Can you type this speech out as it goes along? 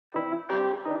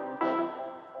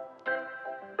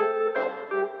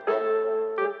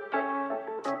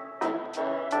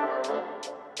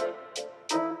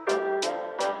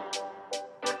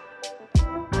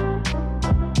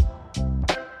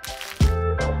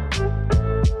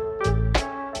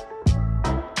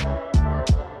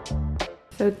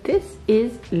So this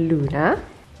is Luna.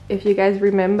 If you guys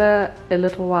remember a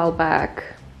little while back,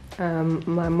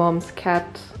 my mom's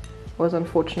cat was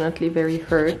unfortunately very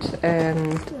hurt,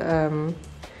 and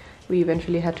we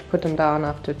eventually had to put him down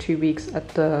after 2 weeks at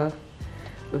the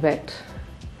vet.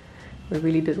 We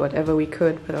really did whatever we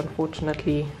could, but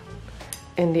unfortunately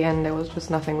in the end there was just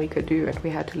nothing we could do and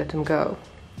we had to let him go.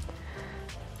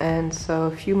 And so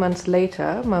a few months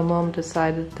later my mom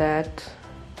decided that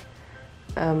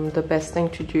the best thing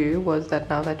to do was that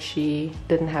now that she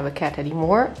didn't have a cat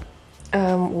anymore,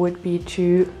 would be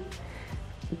to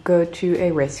go to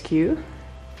a rescue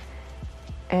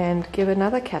and give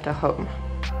another cat a home.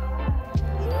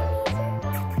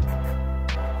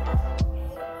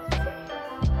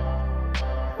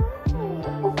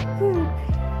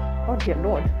 Oh dear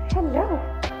Lord. Hello.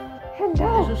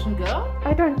 Hello. Is this a girl?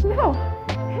 I don't know.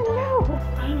 Hello.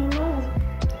 I don't know.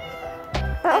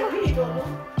 I really don't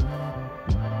know.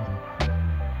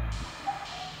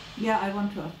 Yeah, I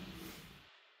want her.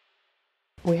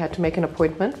 We had to make an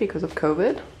appointment because of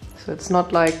COVID. So it's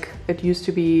not like it used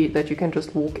to be that you can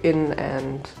just walk in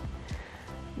and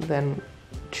then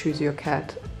choose your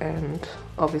cat, and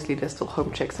obviously there's still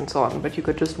home checks and so on, but you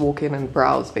could just walk in and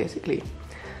browse basically.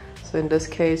 So in this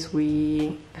case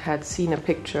we had seen a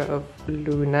picture of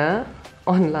Luna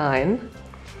online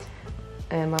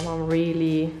and my mom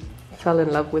really fell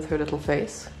in love with her little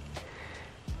face.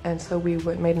 And so we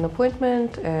made an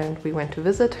appointment and we went to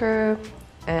visit her,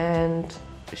 and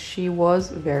she was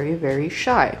very, very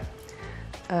shy.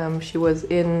 She was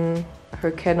in her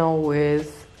kennel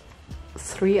with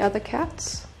 3 other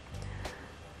cats,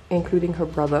 including her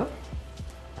brother,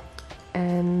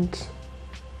 and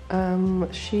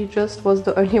she just was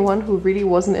the only one who really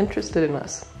wasn't interested in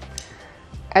us.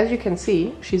 As you can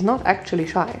see, she's not actually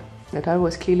shy. That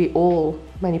was clearly all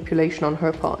manipulation on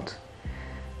her part.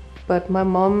 But my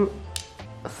mom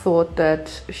thought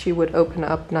that she would open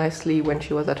up nicely when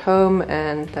she was at home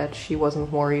and that she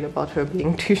wasn't worried about her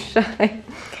being too shy.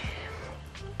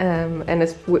 And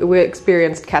we're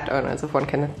experienced cat owners, if one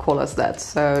can call us that.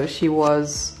 So she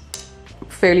was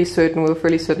fairly certain, we were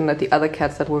fairly certain that the other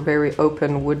cats that were very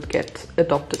open would get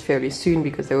adopted fairly soon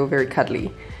because they were very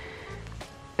cuddly.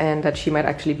 And that she might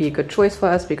actually be a good choice for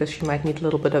us because she might need a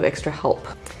little bit of extra help.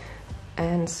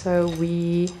 And so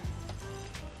we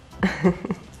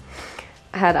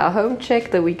had our home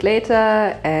checked a week later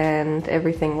and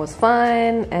everything was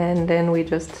fine, and then we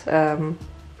just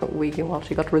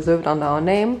she got reserved under our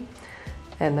name,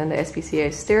 and then the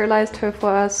SPCA sterilized her for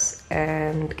us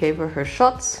and gave her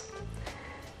shots,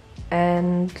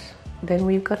 and then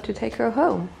we got to take her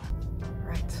home.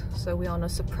 Right, so we're on a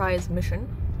surprise mission.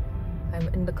 I'm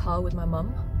in the car with my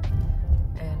mum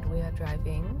and we are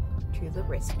driving to the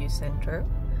rescue center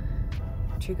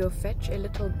to go fetch a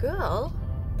little girl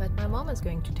that my mom is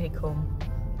going to take home.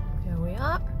 Here we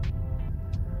are.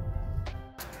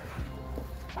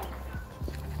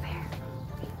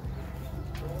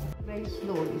 Very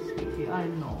slowly, sweetie, I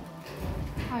know.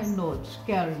 I know it's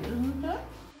scary, isn't it?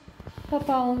 T'as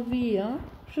pas envie, hein?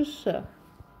 Je sais.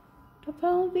 T'as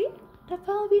pas envie? T'as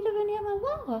pas envie de venir me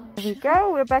voir? Here we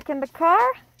go, we're back in the car.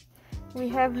 We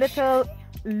have little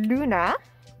Luna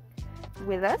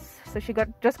with us. So she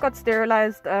just got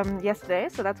sterilized yesterday,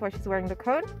 so that's why she's wearing the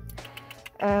cone.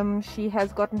 She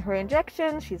has gotten her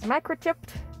injection, she's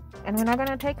microchipped, and we're now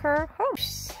gonna take her home.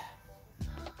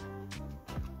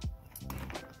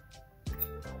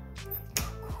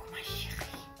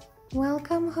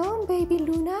 Welcome home, baby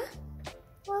Luna.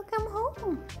 Welcome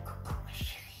home.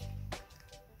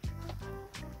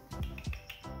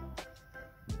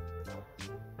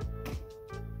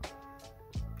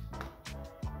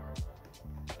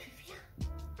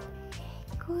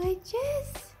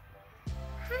 Gorgeous.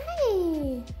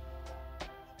 Hi.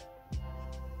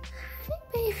 Hi,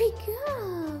 baby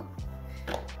girl.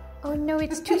 Oh no,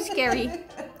 it's too scary.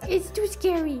 It's too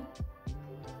scary.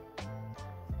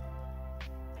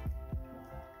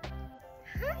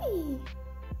 Hi.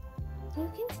 You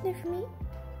can sniff me.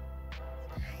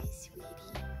 Hi, sweetie.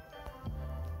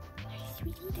 Hi,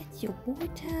 sweetie. That's your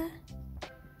water.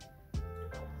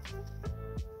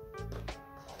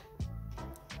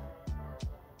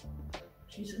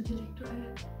 She's intellectual.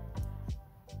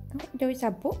 Oh, those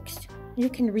are books. You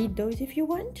can read those if you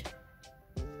want.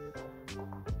 Ich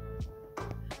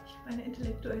bin eine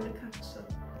intellektuelle Katze.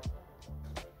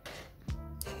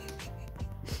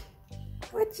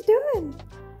 What's you doing?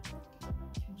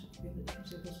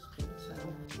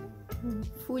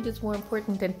 Food is more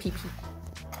important than pee-pee.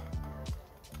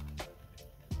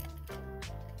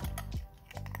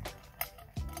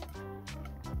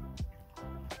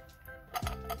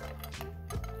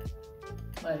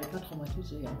 Elle est pas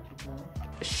traumatisée, tu vois.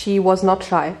 She was not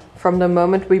shy. From the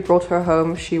moment we brought her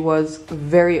home, she was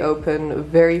very open,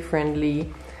 very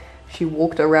friendly. She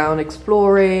walked around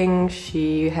exploring.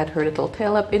 She had her little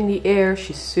tail up in the air.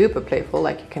 She's super playful,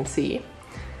 like you can see.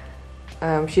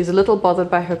 She's a little bothered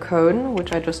by her cone,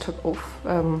 which I just took off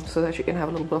so that she can have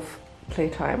a little bit of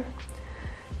playtime.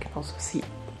 You can also see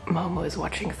Momo is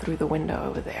watching through the window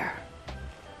over there.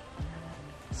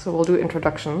 So we'll do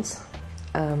introductions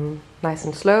nice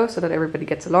and slow so that everybody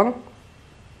gets along,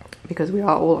 because we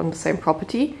are all on the same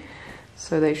property,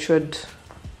 so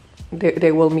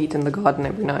they will meet in the garden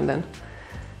every now and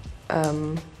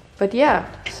then. But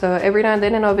yeah, so every now and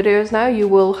then in our videos now you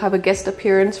will have a guest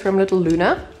appearance from little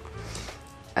Luna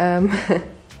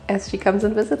as she comes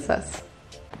and visits us.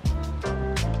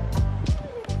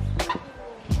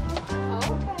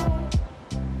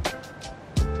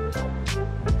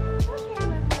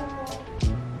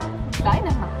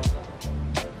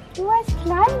 Du warst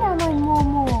kleiner, mein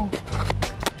Momo.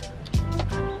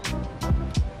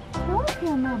 Komm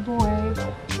hier, my boy.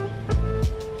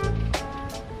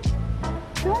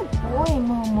 Good boy,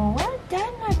 Momo. Well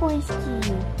done, my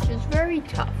boyski. She's very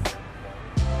tough.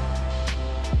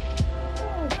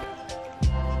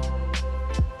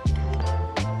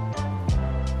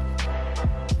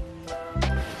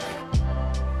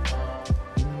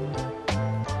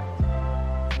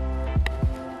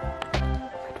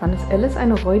 Wann ist Alice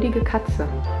eine räudige Katze?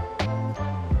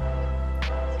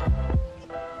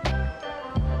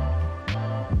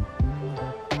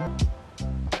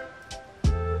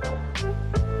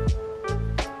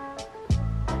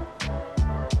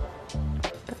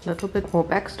 A little bit more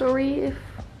backstory if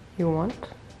you want.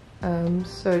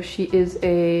 So she is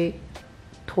a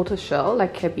tortoise shell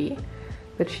like Kebby,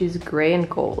 but she's grey and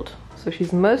gold. So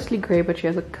she's mostly grey, but she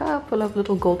has a couple of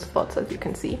little gold spots, as you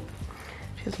can see.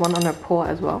 She has one on her paw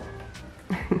as well.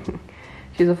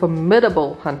 She's a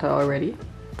formidable hunter already.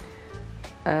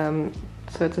 So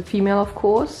it's a female, of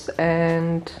course,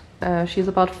 and she's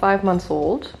about 5 months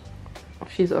old.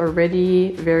 She's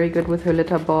already very good with her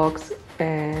litter box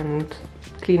and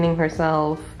cleaning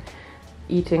herself,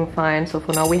 eating fine. So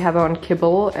for now we have her on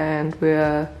kibble, and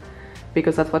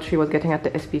because that's what she was getting at the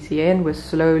SPCA, and we're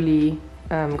slowly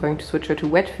going to switch her to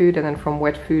wet food, and then from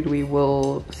wet food we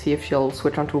will see if she'll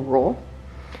switch onto raw.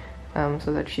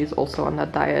 So that she's also on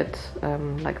that diet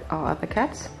like our other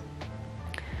cats.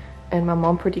 And my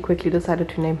mom pretty quickly decided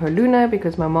to name her Luna,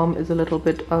 because my mom is a little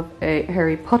bit of a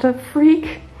Harry Potter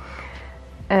freak,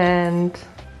 and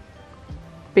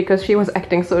because she was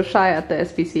acting so shy at the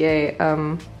SPCA,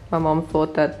 my mom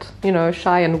thought that, you know,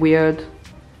 shy and weird,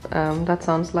 that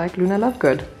sounds like Luna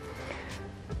Lovegood.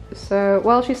 So,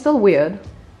 well, she's still weird,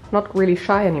 not really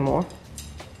shy anymore.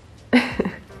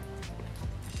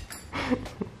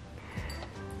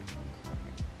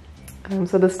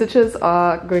 So the stitches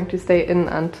are going to stay in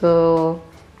until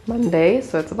Monday,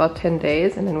 so it's about 10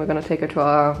 days, and then we're going to take her to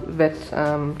our vet to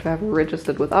have her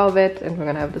registered with our vet, and we're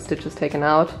going to have the stitches taken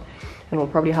out, and we'll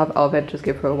probably have our vet just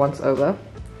give her a once over,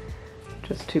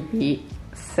 just to be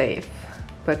safe.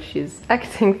 But she's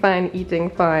acting fine,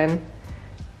 eating fine,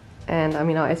 and I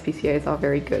mean our SPCAs are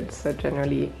very good, so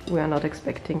generally we are not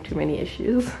expecting too many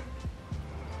issues.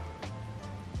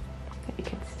 You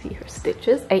can see her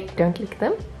stitches. Hey, don't lick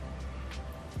them.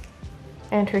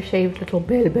 And her shaved little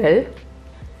bell.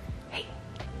 Hey,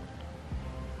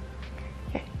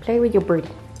 here, play with your birdie.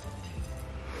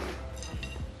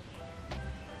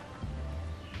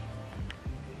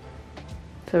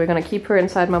 So we're gonna keep her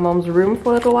inside my mom's room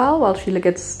for a little while she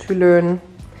gets to learn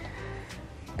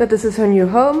that this is her new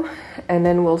home, and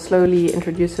then we'll slowly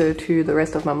introduce her to the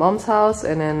rest of my mom's house,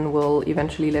 and then we'll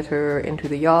eventually let her into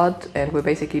the yard, and we're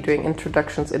basically doing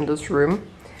introductions in this room.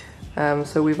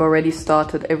 So we've already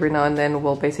started. Every now and then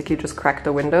we'll basically just crack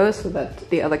the window so that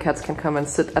the other cats can come and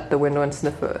sit at the window and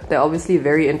sniff her. They're obviously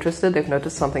very interested, they've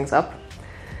noticed something's up.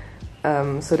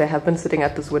 So they have been sitting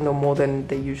at this window more than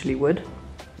they usually would.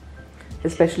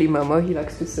 Especially Momo, he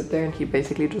likes to sit there and he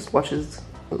basically just watches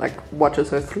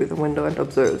her through the window and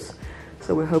observes.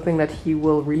 So we're hoping that he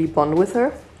will really bond with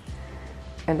her,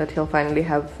 and that he'll finally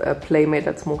have a playmate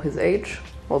that's more his age.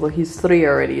 Although he's 3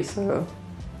 already, so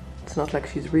it's not like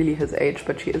she's really his age,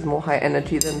 but she is more high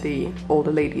energy than the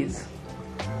older ladies.